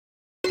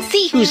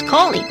see who's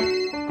calling.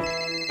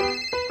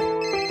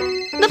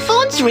 The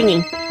phone's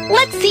ringing.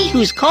 Let's see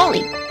who's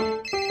calling.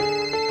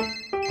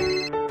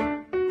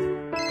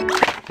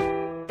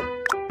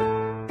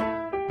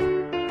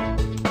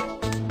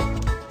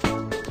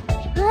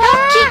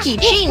 Help Kiki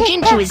change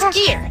into his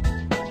gear.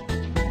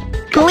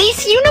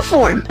 Police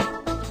uniform.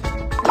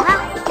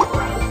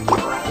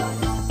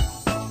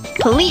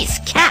 Police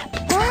cap.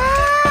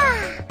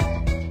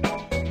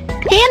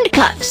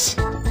 Handcuffs.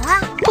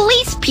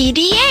 Police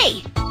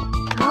PDA.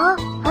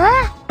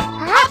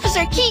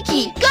 Officer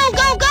Kiki, go,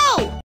 go, go!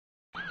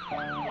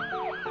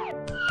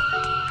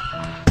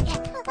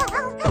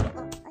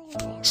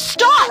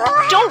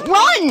 Stop! Don't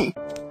run!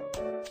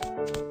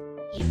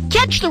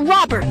 Catch the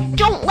robber!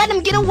 Don't let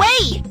him get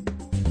away!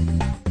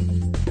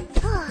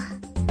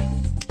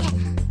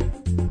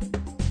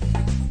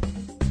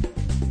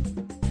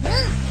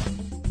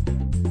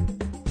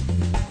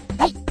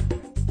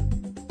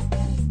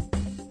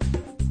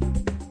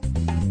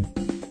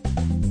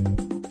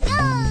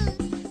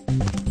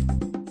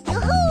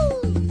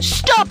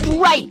 Stop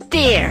right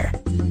there!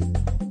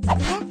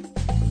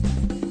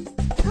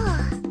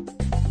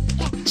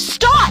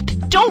 Stop!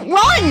 Don't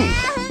run!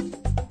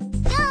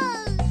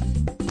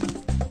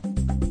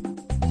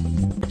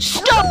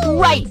 Stop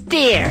right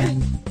there!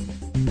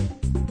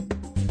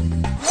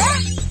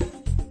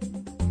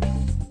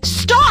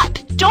 Stop!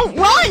 Don't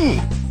run!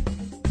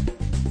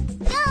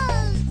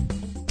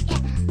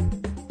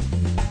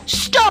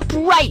 Stop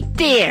right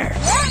there!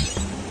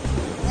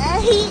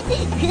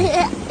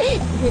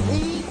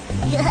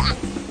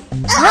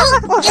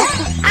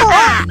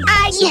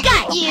 I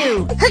got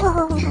you!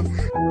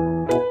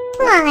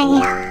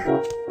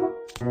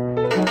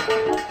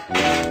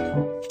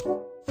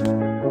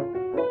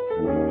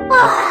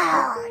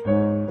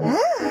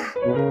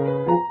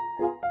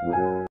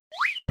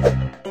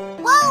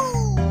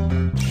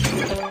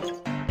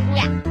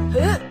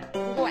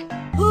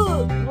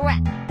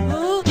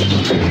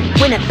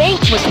 When a bank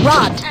was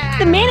robbed,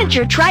 the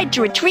manager tried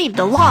to retrieve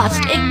the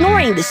lost,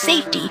 ignoring the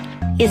safety.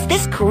 Is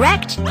this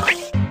correct?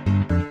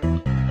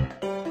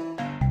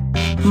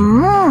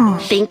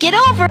 Think it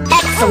over.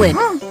 Excellent.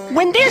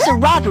 When there's a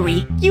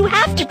robbery, you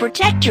have to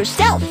protect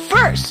yourself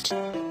first.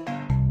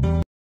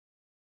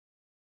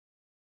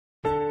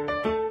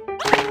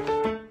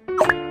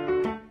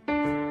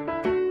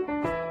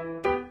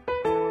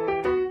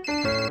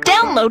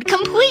 Download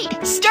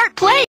complete. Start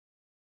playing.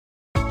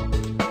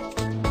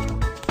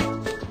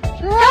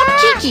 Help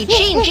Kiki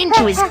change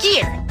into his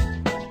gear.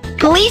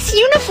 Police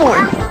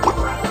uniform.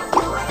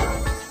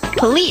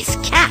 Police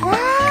cap.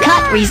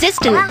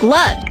 Cut-resistant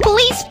glove.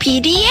 Police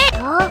PDA.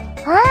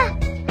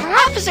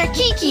 Officer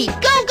Kiki,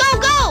 go, go,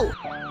 go!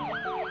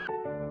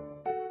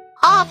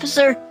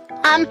 Officer,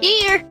 I'm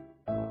here.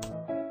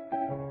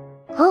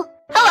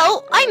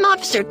 Hello, I'm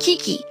Officer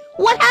Kiki.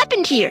 What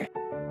happened here?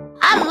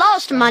 I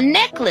lost my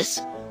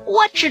necklace.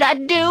 What should I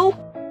do?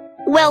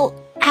 Well,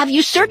 have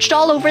you searched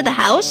all over the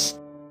house?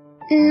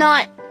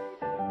 Not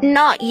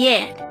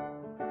yet.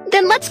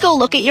 Then let's go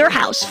look at your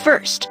house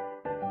first.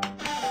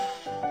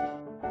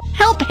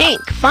 Help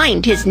Hank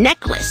find his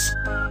necklace.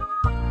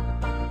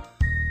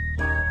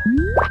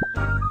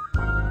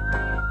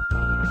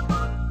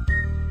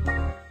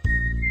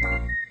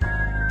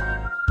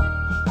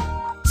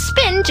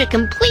 Spin to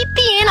complete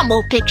the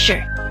animal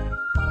picture.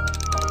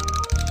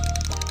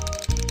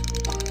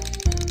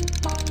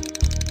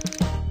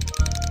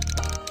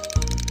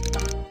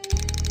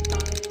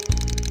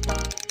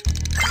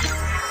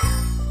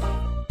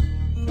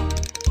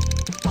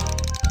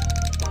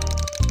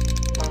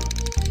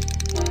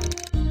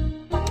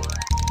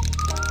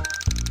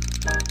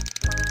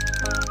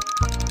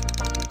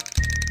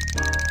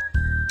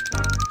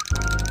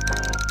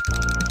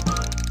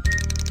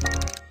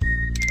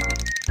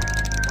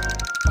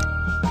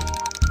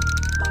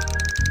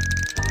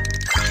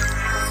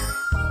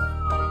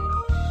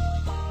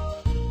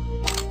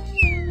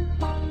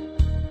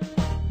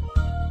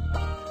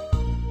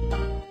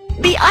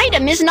 The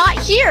item is not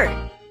here.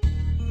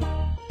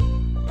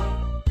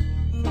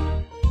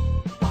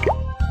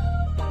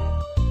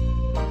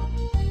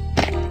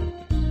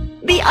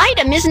 The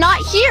item is not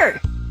here.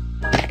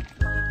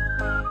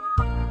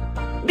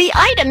 The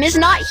item is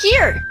not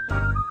here.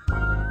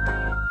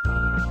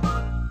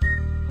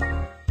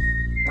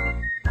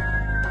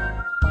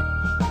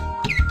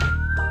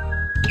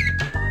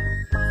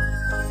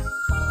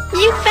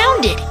 You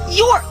found it.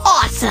 You're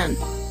awesome.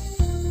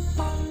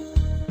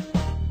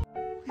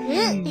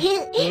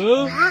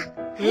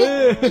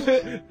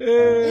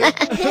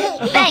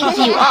 Thank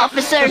you,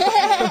 officer.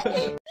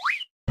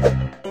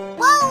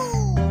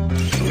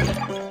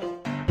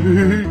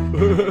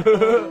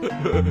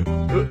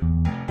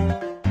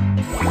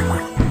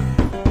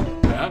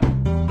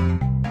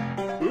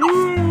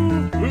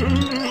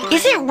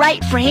 Is it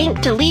right for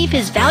Hank to leave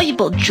his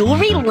valuable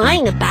jewelry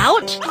lying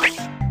about?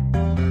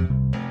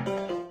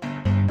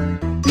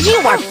 You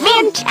are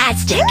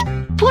fantastic!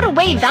 Put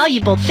away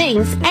valuable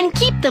things and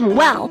keep them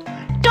well.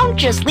 Don't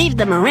just leave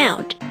them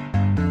around.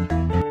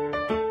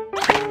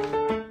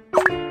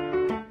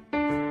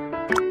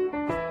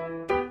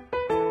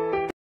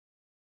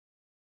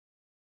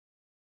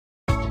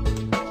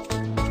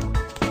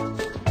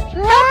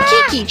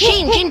 Kiki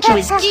change into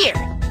his gear.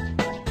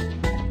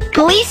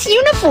 Police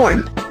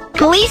uniform.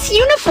 Police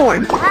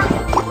uniform.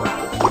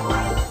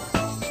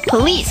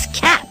 Police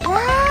cap.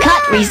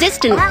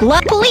 Cut-resistant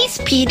glove. Police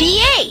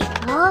PDA.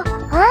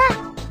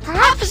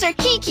 Officer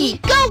Kiki,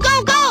 go,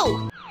 go,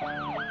 go!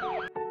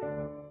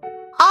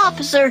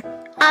 Officer,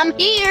 I'm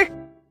here.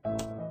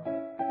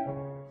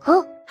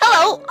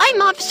 Hello,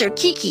 I'm Officer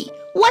Kiki.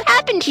 What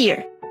happened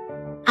here?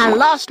 I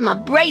lost my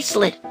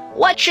bracelet.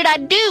 What should I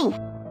do?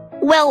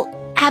 Well,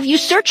 have you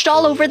searched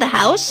all over the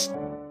house?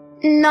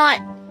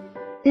 Not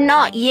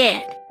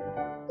yet.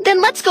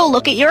 Then let's go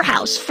look at your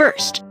house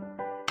first.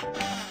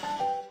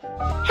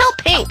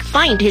 Help Hank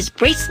find his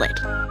bracelet.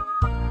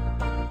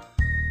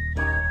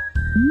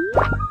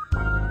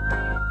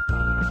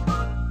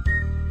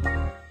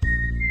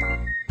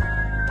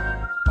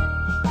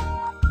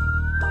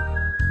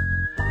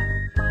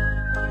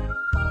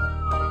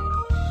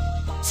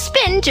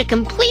 Spin to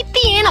complete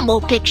the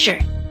animal picture.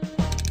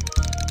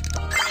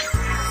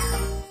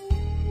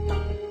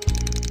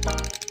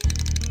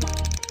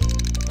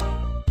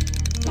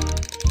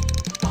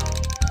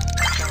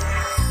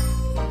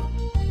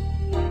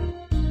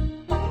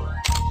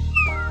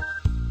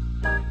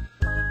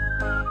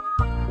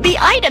 The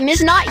item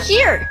is not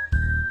here.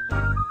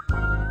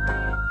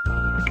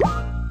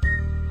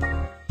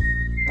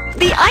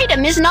 The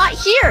item is not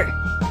here.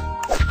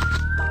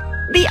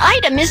 The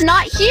item is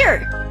not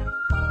here.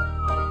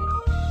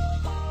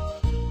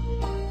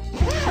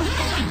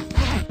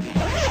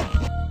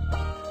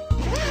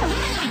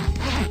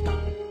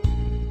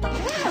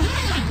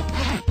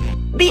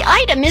 The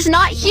item is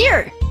not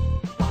here.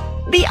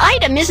 The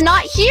item is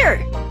not here.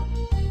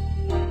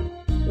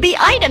 The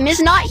item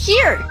is not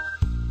here.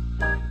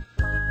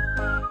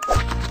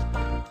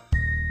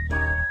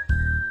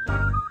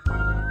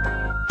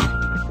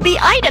 The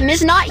item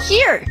is not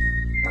here.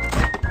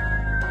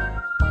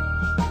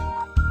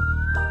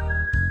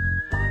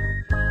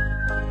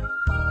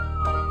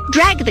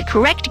 Drag the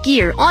correct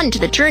gear onto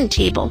the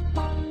turntable.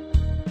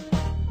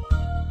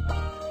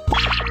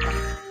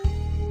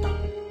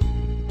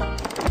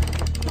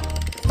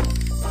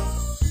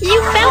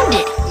 You found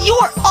it!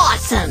 You're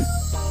awesome!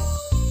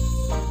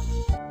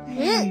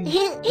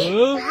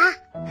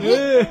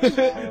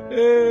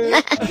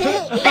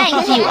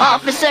 Thank you,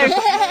 officer!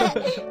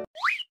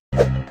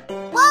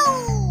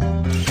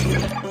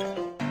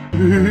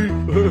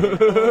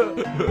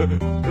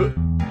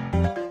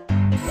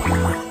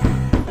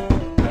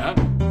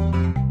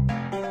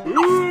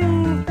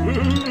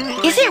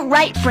 Is it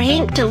right for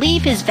Hank to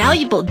leave his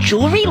valuable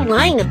jewelry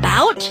lying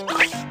about?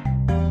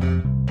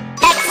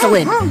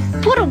 Excellent!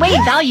 Put away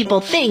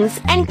valuable things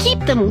and keep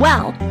them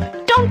well.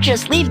 Don't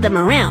just leave them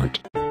around.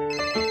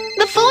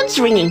 The phone's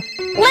ringing.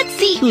 Let's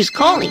see who's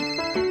calling.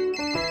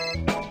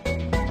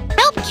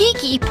 Help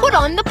Kiki put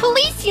on the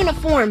police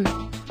uniform.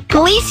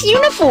 Police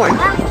uniform.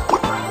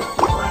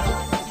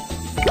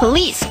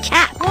 Police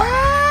cap.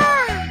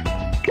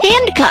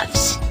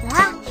 Handcuffs.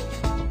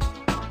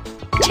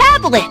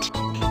 Tablet.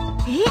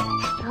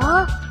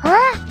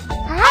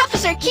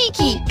 Officer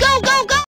Kiki, go!